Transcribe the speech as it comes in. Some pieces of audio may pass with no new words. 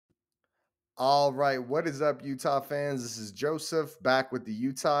All right, what is up, Utah fans? This is Joseph back with the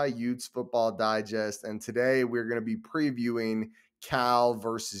Utah Utes Football Digest, and today we're going to be previewing Cal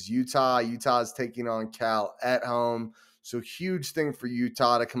versus Utah. Utah is taking on Cal at home, so huge thing for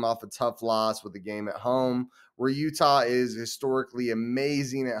Utah to come off a tough loss with a game at home, where Utah is historically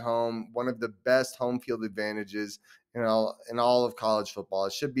amazing at home, one of the best home field advantages in all of college football.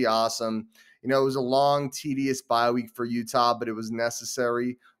 It should be awesome. It was a long, tedious bye week for Utah, but it was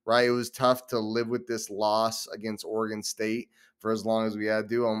necessary, right? It was tough to live with this loss against Oregon State for as long as we had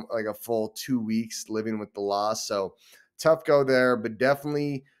to, like a full 2 weeks living with the loss. So tough go there, but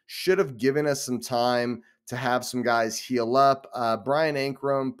definitely should have given us some time to have some guys heal up. Brian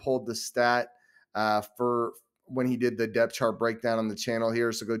Ankrum pulled the stat for when he did the depth chart breakdown on the channel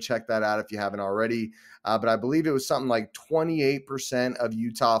here. So go check that out if you haven't already. But I believe it was something like 28% of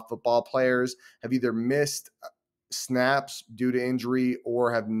Utah football players have either missed snaps due to injury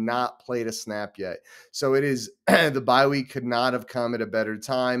or have not played a snap yet. So it is the bye week could not have come at a better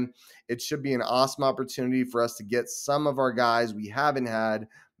time. It should be an awesome opportunity for us to get some of our guys we haven't had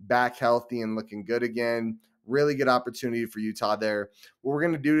back healthy and looking good again. Really good opportunity for Utah there. What we're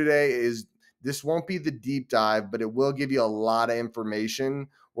going to do today is this won't be the deep dive, but it will give you a lot of information.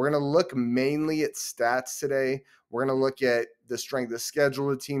 We're going to look mainly at stats today. We're going to look at the strength of schedule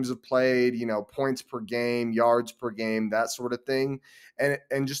the teams have played, points per game, yards per game, that sort of thing.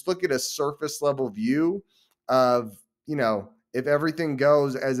 And just look at a surface level view of, if everything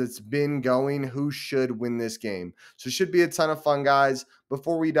goes as it's been going, who should win this game. So it should be a ton of fun, guys.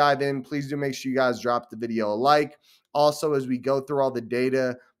 Before we dive in, please do make sure you guys drop the video a like. Also, as we go through all the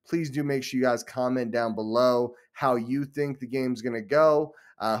data, please do make sure you guys comment down below how you think the game's going to go,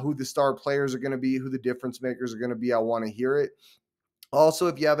 who the star players are going to be, who the difference makers are going to be. I want to hear it. Also,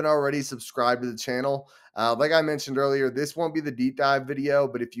 if you haven't already subscribed to the channel, like I mentioned earlier, this won't be the deep dive video,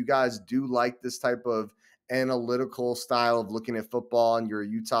 but if you guys do like this type of analytical style of looking at football and you're a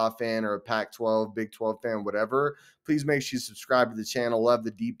Utah fan or a Pac-12, Big 12 fan, whatever, please make sure you subscribe to the channel. We'll have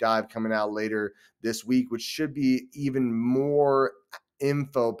the deep dive coming out later this week, which should be even more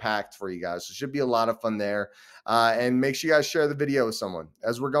info packed for you guys. So it should be a lot of fun there. And make sure you guys share the video with someone.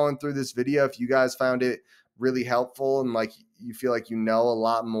 As we're going through this video, if you guys found it really helpful and like you feel like you know a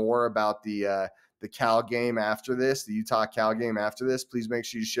lot more about the Cal game after this, the Utah Cal game after this, please make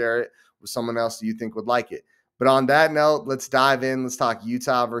sure you share it with someone else that you think would like it. But on that note, let's dive in. Let's talk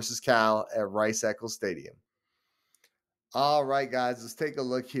Utah versus Cal at Rice Eccles Stadium. All right, guys, let's take a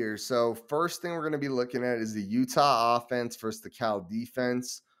look here. So first thing we're going to be looking at is the Utah offense versus the Cal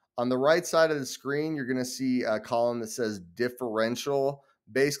defense. On the right side of the screen, you're going to see a column that says differential.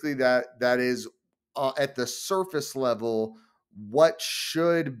 Basically, that is at the surface level, what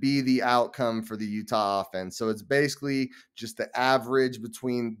should be the outcome for the Utah offense. So it's basically just the average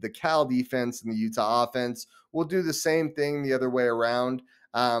between the Cal defense and the Utah offense. We'll do the same thing the other way around.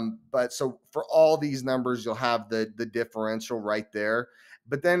 But so for all these numbers, you'll have the differential right there.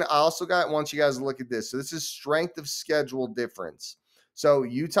 But then I also want you guys to look at this. So this is strength of schedule difference. So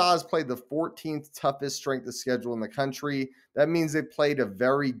Utah has played the 14th toughest strength of schedule in the country. That means they played a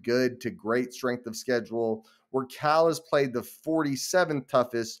very good to great strength of schedule, where Cal has played the 47th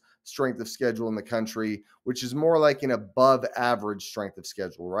toughest strength of schedule in the country, which is more like an above average strength of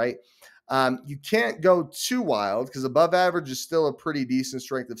schedule, right? You can't go too wild because above average is still a pretty decent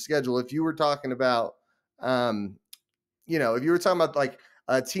strength of schedule. If you were talking about, if you were talking about like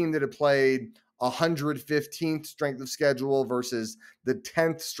a team that had played 115th strength of schedule versus the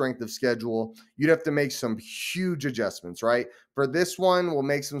 10th strength of schedule, you'd have to make some huge adjustments, right? For this one, we'll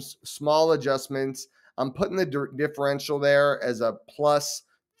make some small adjustments. I'm putting the differential there as a plus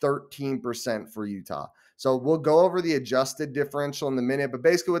 13% for Utah. So we'll go over the adjusted differential in a minute, but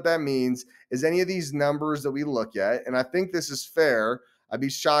basically what that means is any of these numbers that we look at, and I think this is fair. I'd be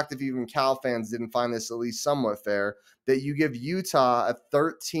shocked if even Cal fans didn't find this at least somewhat fair, that you give Utah a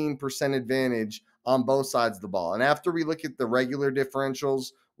 13% advantage on both sides of the ball. And after we look at the regular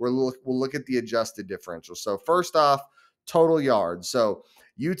differentials, we'll look at the adjusted differential. So first off, total yards. So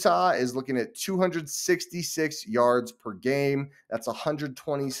Utah is looking at 266 yards per game. That's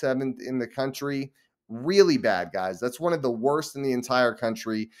 127th in the country. Really bad, guys. That's one of the worst in the entire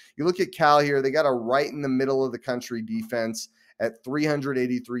country. You look at Cal here, they got a right in the middle of the country defense at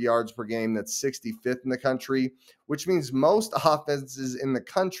 383 yards per game. That's 65th in the country, which means most offenses in the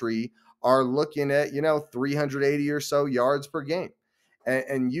country are looking at, 380 or so yards per game.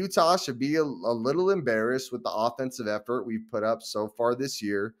 And Utah should be a little embarrassed with the offensive effort we've put up so far this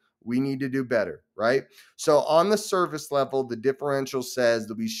year. We need to do better, right? So on the surface level, the differential says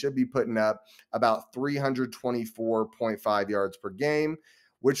that we should be putting up about 324.5 yards per game.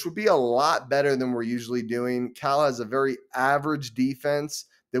 which would be a lot better than we're usually doing. Cal has a very average defense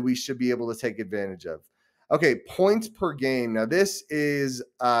that we should be able to take advantage of. Okay, points per game. Now, this is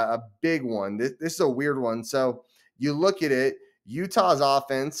a big one. This is a weird one. So you look at it, Utah's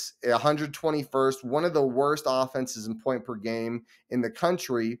offense, 121st, one of the worst offenses in point per game in the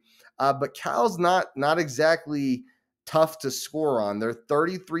country. But Cal's not exactly tough to score on. They're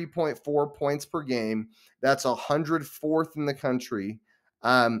 33.4 points per game. That's 104th in the country.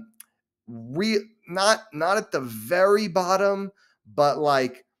 Um, not at the very bottom, but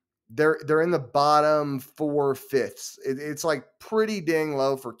like they're in the bottom 4/5. It's like pretty dang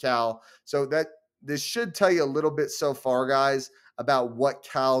low for Cal. So that this should tell you a little bit so far, guys, about what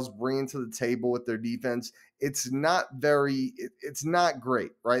Cal's bringing to the table with their defense. It's it's not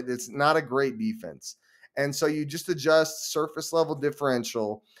great, right? It's not a great defense. And so you just adjust surface level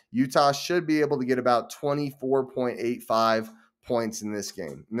differential. Utah should be able to get about 24.85 points in this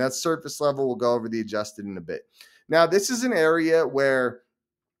game. And that surface level. We'll go over the adjusted in a bit. Now, this is an area where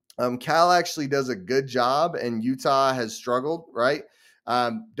Cal actually does a good job and Utah has struggled, right?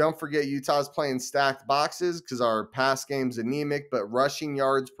 Don't forget Utah's playing stacked boxes because our pass game's anemic, but rushing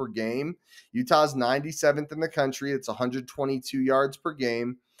yards per game, Utah's 97th in the country. It's 122 yards per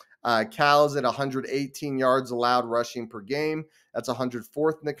game. Cal's at 118 yards allowed rushing per game. That's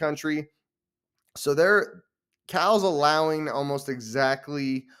 104th in the country. So Cal's allowing almost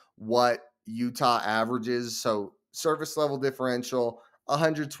exactly what Utah averages. So surface level differential,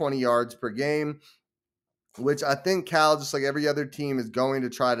 120 yards per game, which I think Cal, just like every other team, is going to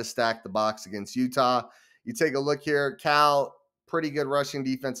try to stack the box against Utah. You take a look here, Cal, pretty good rushing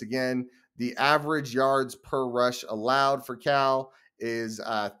defense again. The average yards per rush allowed for Cal is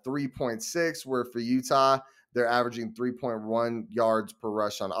 3.6, where for Utah, they're averaging 3.1 yards per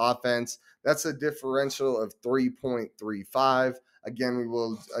rush on offense. That's a differential of 3.35. Again, we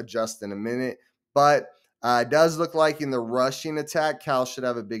will adjust in a minute. But it does look like in the rushing attack, Cal should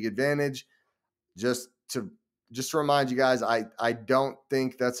have a big advantage. Just to remind you guys, I don't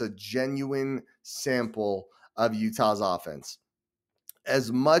think that's a genuine sample of Utah's offense.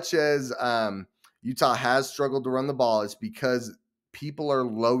 As much as Utah has struggled to run the ball, it's because people are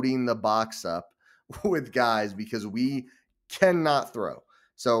loading the box up with guys because we cannot throw.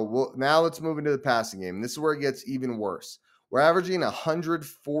 So now let's move into the passing game. This is where it gets even worse. We're averaging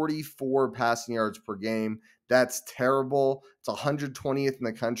 144 passing yards per game. That's terrible. It's 120th in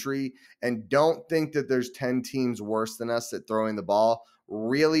the country. And don't think that there's 10 teams worse than us at throwing the ball.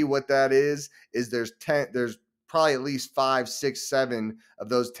 Really, what that is there's probably at least 5, 6, 7 of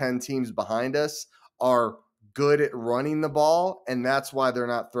those 10 teams behind us are good at running the ball, and that's why they're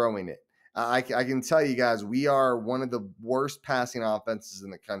not throwing it. I can tell you guys, we are one of the worst passing offenses in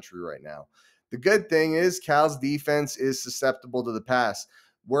the country right now. The good thing is Cal's defense is susceptible to the pass.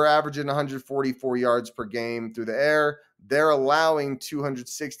 We're averaging 144 yards per game through the air. They're allowing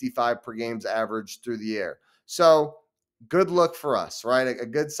 265 per game's average through the air. So good look for us, right? A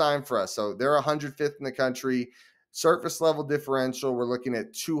good sign for us. So they're 105th in the country. Surface level differential, we're looking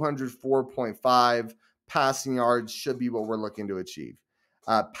at 204.5. Passing yards should be what we're looking to achieve.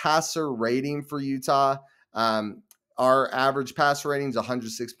 Passer rating for Utah, our average passer rating is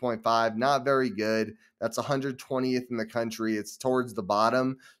 106.5. Not very good. That's 120th in the country. It's towards the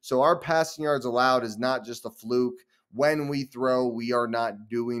bottom. So our passing yards allowed is not just a fluke. When we throw, we are not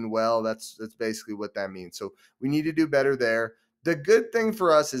doing well. That's basically what that means. So we need to do better there. The good thing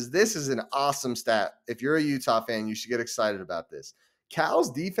for us is this is an awesome stat. If you're a Utah fan, you should get excited about this. Cal's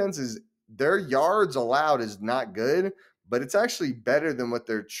defense their yards allowed is not good, but it's actually better than what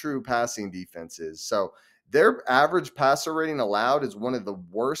their true passing defense is. So their average passer rating allowed is one of the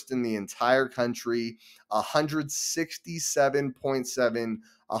worst in the entire country, 167.7,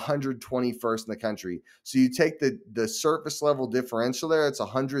 121st in the country. So you take the surface level differential there, it's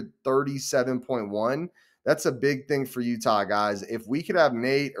 137.1. That's a big thing for Utah, guys. If we could have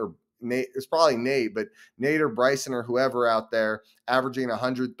Nate, it's probably Nate, but Nate or Bryson or whoever out there averaging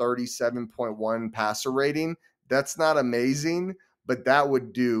 137.1 passer rating, that's not amazing, but that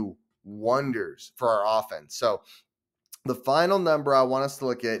would do wonders for our offense. So the final number I want us to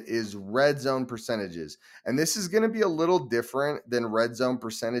look at is red zone percentages. And this is going to be a little different than red zone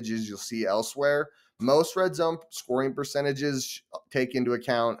percentages you'll see elsewhere. Most red zone scoring percentages take into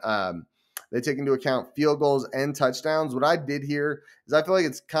account field goals and touchdowns. What I did here is I feel like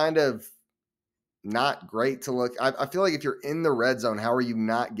it's kind of not great to look. I feel like if you're in the red zone, how are you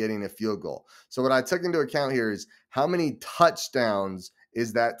not getting a field goal? So what I took into account here is how many touchdowns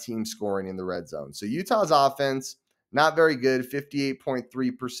is that team scoring in the red zone. So Utah's offense, not very good,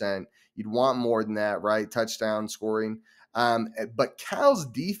 58.3%. You'd want more than that, right? Touchdown scoring. But Cal's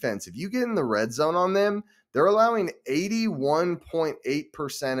defense, if you get in the red zone on them, they're allowing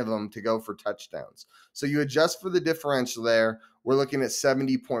 81.8% of them to go for touchdowns. So you adjust for the differential there, we're looking at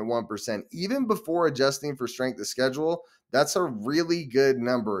 70.1%. Even before adjusting for strength of schedule, that's a really good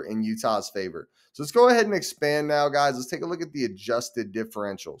number in Utah's favor. So let's go ahead and expand now, guys. Let's take a look at the adjusted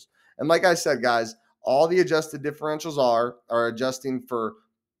differentials. And like I said, guys, all the adjusted differentials are adjusting for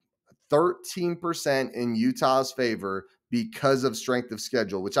 13% in Utah's favor because of strength of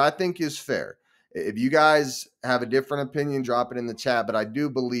schedule, which I think is fair. If you guys have a different opinion, drop it in the chat. But I do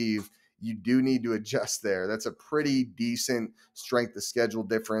believe you do need to adjust there. That's a pretty decent strength of schedule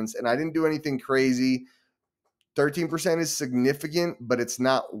difference. And I didn't do anything crazy. 13% is significant, but it's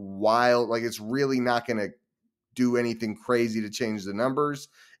not wild. Like, it's really not going to do anything crazy to change the numbers.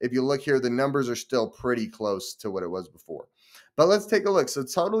 If you look here, the numbers are still pretty close to what it was before. But let's take a look. So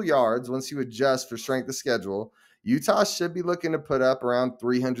total yards, once you adjust for strength of schedule, Utah should be looking to put up around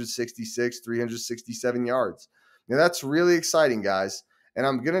 366, 367 yards. Now that's really exciting, guys. And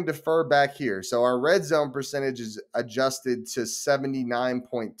I'm going to defer back here. So our red zone percentage is adjusted to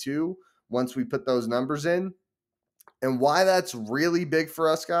 79.2 once we put those numbers in. And why that's really big for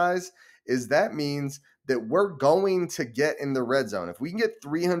us, guys, is that means that we're going to get in the red zone. If we can get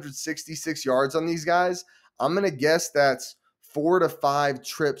 366 yards on these guys, I'm going to guess that's 4 to 5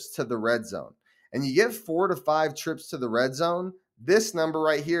 trips to the red zone. And you get 4 to 5 trips to the red zone, this number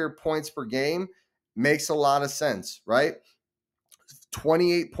right here, points per game, makes a lot of sense, right?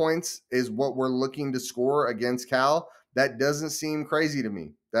 28 points is what we're looking to score against Cal. That doesn't seem crazy to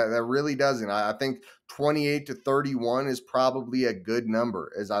me. That really doesn't. I think 28 to 31 is probably a good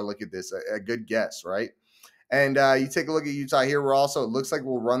number as I look at this, a good guess, right? And you take a look at Utah here. We're also, it looks like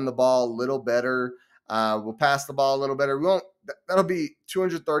we'll run the ball a little better. We'll pass the ball a little better. We won't, that'll be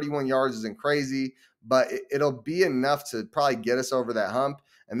 231 yards isn't crazy, but it'll be enough to probably get us over that hump.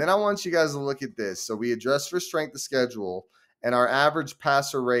 And then I want you guys to look at this. So we adjust for strength of schedule, and our average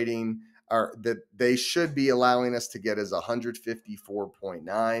passer rating that they should be allowing us to get is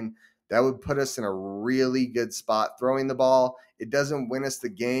 154.9. That would put us in a really good spot throwing the ball. It doesn't win us the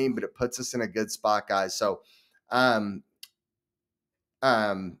game, but it puts us in a good spot, guys. So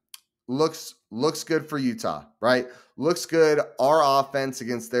looks good for Utah, right? Looks good. Our offense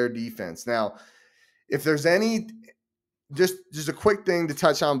against their defense. Now, if there's any just a quick thing to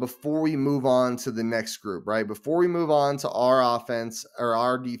touch on before we move on to the next group, right? Before we move on to our offense or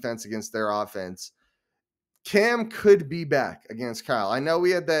our defense against their offense, Cam could be back against Kyle. I know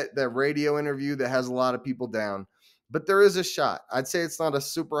we had that radio interview that has a lot of people down, but there is a shot. I'd say it's not a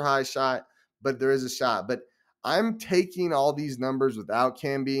super high shot, but there is a shot. But I'm taking all these numbers without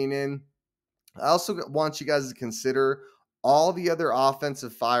Cam being in. I also want you guys to consider all the other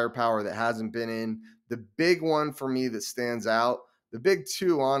offensive firepower that hasn't been in. The big one for me that stands out, the big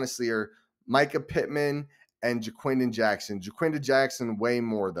two, honestly, are Micah Pittman and Jaquindon Jackson. Jaquindon Jackson way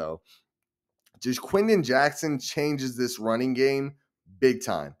more, though. Jaquindon Jackson changes this running game big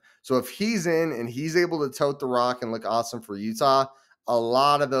time. So if he's in and he's able to tote the rock and look awesome for Utah, a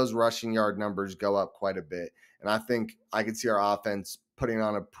lot of those rushing yard numbers go up quite a bit. And I think I could see our offense putting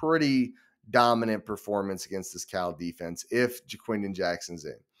on a pretty dominant performance against this Cal defense if Jaquindon Jackson's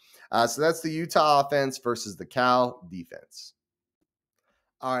in. So that's the Utah offense versus the Cal defense.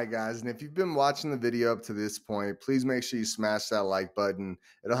 All right, guys, and if you've been watching the video up to this point, please make sure you smash that like button.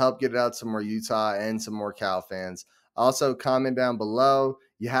 It'll help get it out to more Utah and some more Cal fans. Also, comment down below.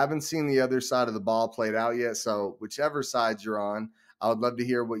 You haven't seen the other side of the ball played out yet, so whichever side you're on, I would love to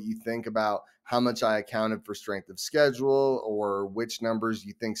hear what you think about how much I accounted for strength of schedule or which numbers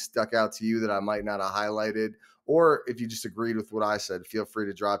you think stuck out to you that I might not have highlighted. Or if you just agreed with what I said, feel free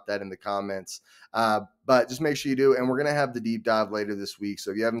to drop that in the comments. But just make sure you do. And we're going to have the deep dive later this week.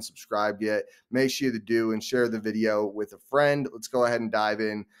 So if you haven't subscribed yet, make sure you do and share the video with a friend. Let's go ahead and dive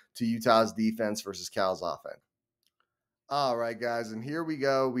in to Utah's defense versus Cal's offense. All right, guys, and here we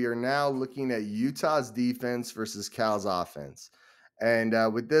go. We are now looking at Utah's defense versus Cal's offense. And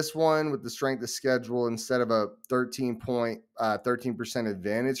with this one, with the strength of schedule, instead of a 13%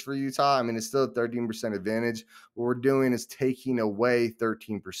 advantage for Utah, I mean, it's still a 13% advantage. What we're doing is taking away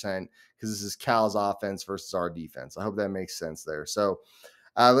 13% because this is Cal's offense versus our defense. I hope that makes sense there. So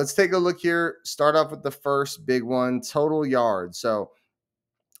let's take a look here. Start off with the first big one, total yards. So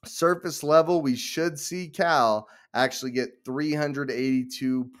surface level, we should see Cal actually get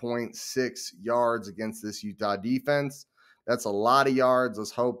 382.6 yards against this Utah defense. That's a lot of yards. Let's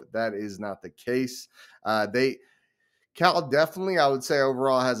hope that is not the case. Cal definitely, I would say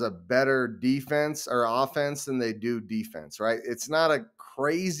overall, has a better defense or offense than they do defense, right? It's not a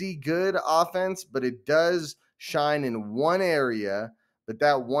crazy good offense, but it does shine in one area, but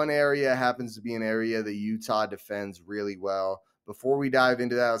that one area happens to be an area that Utah defends really well. Before we dive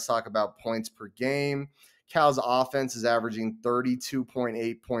into that, let's talk about points per game. Cal's offense is averaging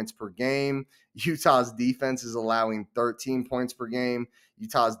 32.8 points per game. Utah's defense is allowing 13 points per game.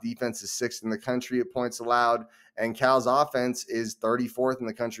 Utah's defense is sixth in the country at points allowed, and Cal's offense is 34th in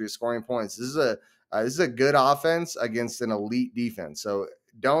the country at scoring points. This is a good offense against an elite defense. So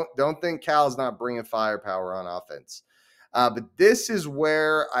don't think Cal's not bringing firepower on offense. But this is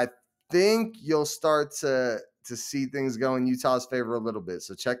where I think you'll start to see things go in Utah's favor a little bit.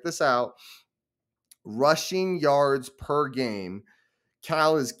 So check this out. Rushing yards per game.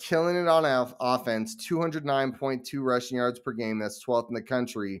 Cal is killing it on offense, 209.2 rushing yards per game. That's 12th in the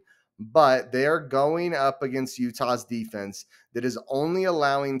country. But they are going up against Utah's defense that is only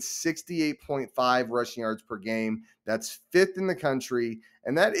allowing 68.5 rushing yards per game. That's fifth in the country.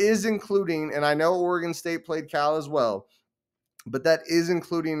 And that is including, and I know Oregon State played Cal as well, but that is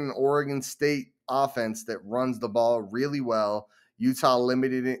including an Oregon State offense that runs the ball really well. Utah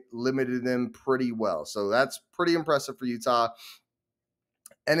limited them pretty well. So that's pretty impressive for Utah.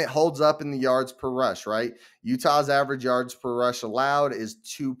 And it holds up in the yards per rush, right? Utah's average yards per rush allowed is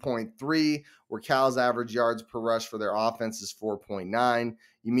 2.3, where Cal's average yards per rush for their offense is 4.9.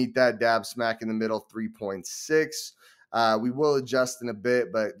 You meet that dab smack in the middle, 3.6. We will adjust in a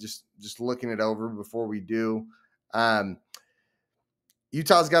bit, but just looking it over before we do.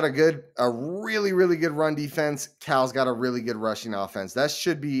 Utah's got a really, really good run defense. Cal's got a really good rushing offense. That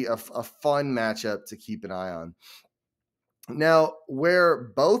should be a fun matchup to keep an eye on. Now,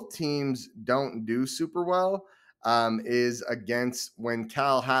 where both teams don't do super well is against when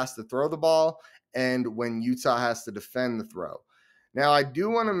Cal has to throw the ball and when Utah has to defend the throw. Now, I do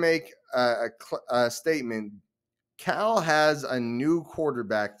want to make a statement. Cal has a new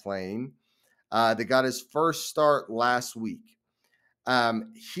quarterback playing that got his first start last week.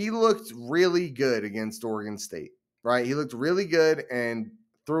 He looked really good against Oregon State, right? He looked really good and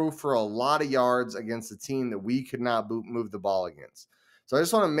threw for a lot of yards against a team that we could not move the ball against. So I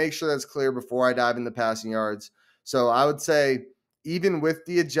just want to make sure that's clear before I dive into passing yards. So I would say even with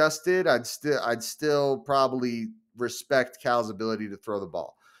the adjusted, I'd still probably respect Cal's ability to throw the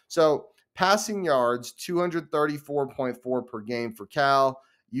ball. So passing yards, 234.4 per game for Cal.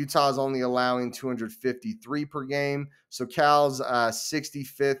 Utah's only allowing 253 per game. So Cal's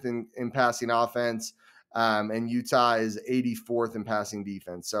 65th in passing offense, and Utah is 84th in passing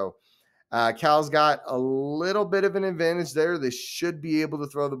defense. So Cal's got a little bit of an advantage there. They should be able to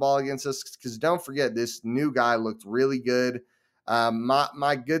throw the ball against us because don't forget, this new guy looked really good.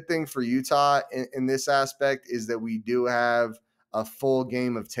 My good thing for Utah in this aspect is that we do have a full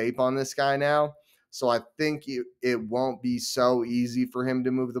game of tape on this guy now. So I think it won't be so easy for him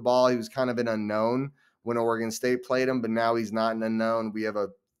to move the ball. He was kind of an unknown when Oregon State played him, but now he's not an unknown. We have a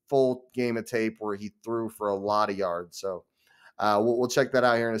full game of tape where he threw for a lot of yards. So we'll check that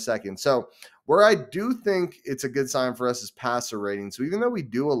out here in a second. So where I do think it's a good sign for us is passer rating. So even though we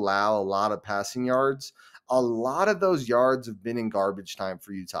do allow a lot of passing yards, a lot of those yards have been in garbage time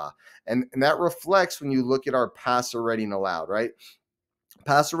for Utah. And that reflects when you look at our passer rating allowed, right?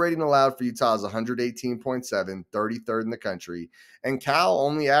 Passer rating allowed for Utah is 118.7, 33rd in the country. And Cal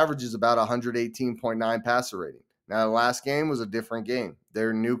only averages about 118.9 passer rating. Now, the last game was a different game.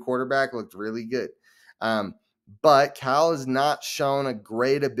 Their new quarterback looked really good. But Cal has not shown a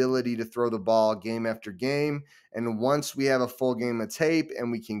great ability to throw the ball game after game. And once we have a full game of tape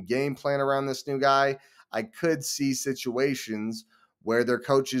and we can game plan around this new guy, I could see situations where their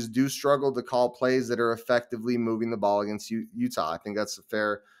coaches do struggle to call plays that are effectively moving the ball against Utah. I think that's a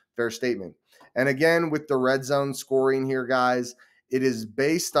fair statement. And again, with the red zone scoring here, guys, it is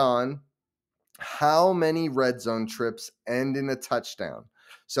based on how many red zone trips end in a touchdown.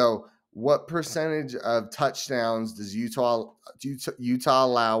 So what percentage of touchdowns does Utah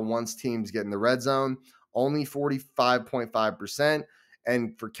allow once teams get in the red zone? Only 45.5%.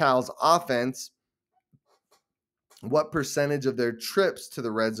 And for Cal's offense, what percentage of their trips to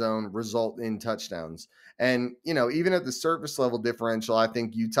the red zone result in touchdowns? And, even at the surface level differential, I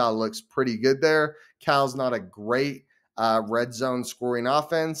think Utah looks pretty good there. Cal's not a great red zone scoring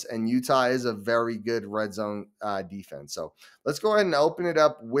offense, and Utah is a very good red zone defense. So let's go ahead and open it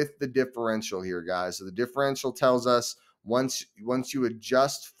up with the differential here, guys. So the differential tells us once you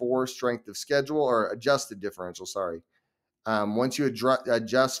adjust for strength of schedule, or adjusted differential, sorry. Once you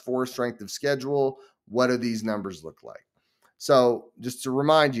adjust for strength of schedule, what do these numbers look like? So just to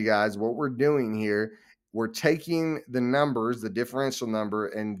remind you guys, what we're doing here, we're taking the numbers, the differential number,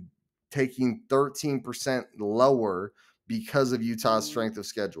 and taking 13% lower because of Utah's strength of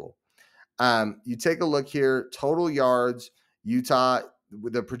schedule. You take a look here, total yards, Utah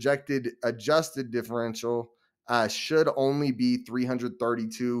with the projected adjusted differential should only be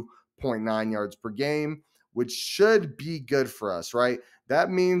 332.9 yards per game, which should be good for us, right? That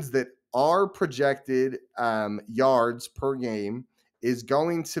means that our projected yards per game is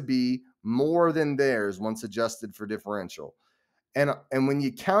going to be more than theirs once adjusted for differential. And when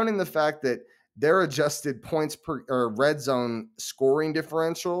you count in the fact that their adjusted points per or red zone scoring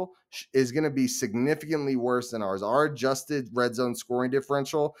differential is going to be significantly worse than ours. Our adjusted red zone scoring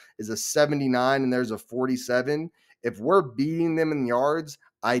differential is a 79 and there's a 47. If we're beating them in yards,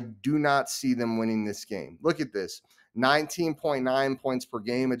 I do not see them winning this game. Look at this. 19.9 points per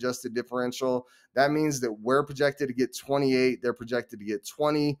game adjusted differential. That means that we're projected to get 28. They're projected to get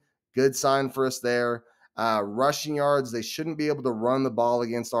 20. Good sign for us there. Rushing yards, they shouldn't be able to run the ball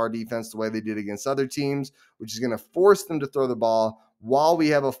against our defense the way they did against other teams, which is going to force them to throw the ball while we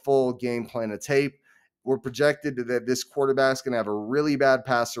have a full game plan of tape. We're projected that this quarterback's going to have a really bad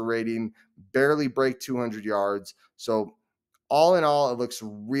passer rating, barely break 200 yards. So, all in all, it looks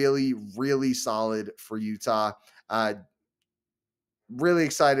really, really solid for Utah. Really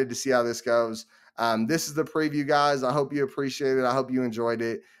excited to see how this goes. This is the preview, guys. I hope you appreciate it. I hope you enjoyed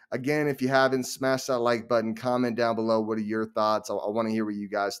it. Again, if you haven't, smash that like button, comment down below. What are your thoughts? I want to hear what you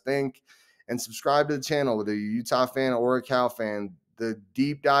guys think. And subscribe to the channel, whether you're a Utah fan or a Cal fan. The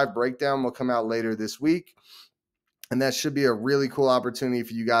deep dive breakdown will come out later this week. And that should be a really cool opportunity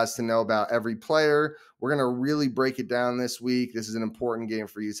for you guys to know about every player. We're going to really break it down this week. This is an important game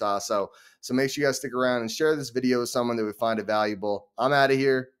for Utah. So make sure you guys stick around and share this video with someone that would find it valuable. I'm out of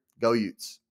here. Go Utes.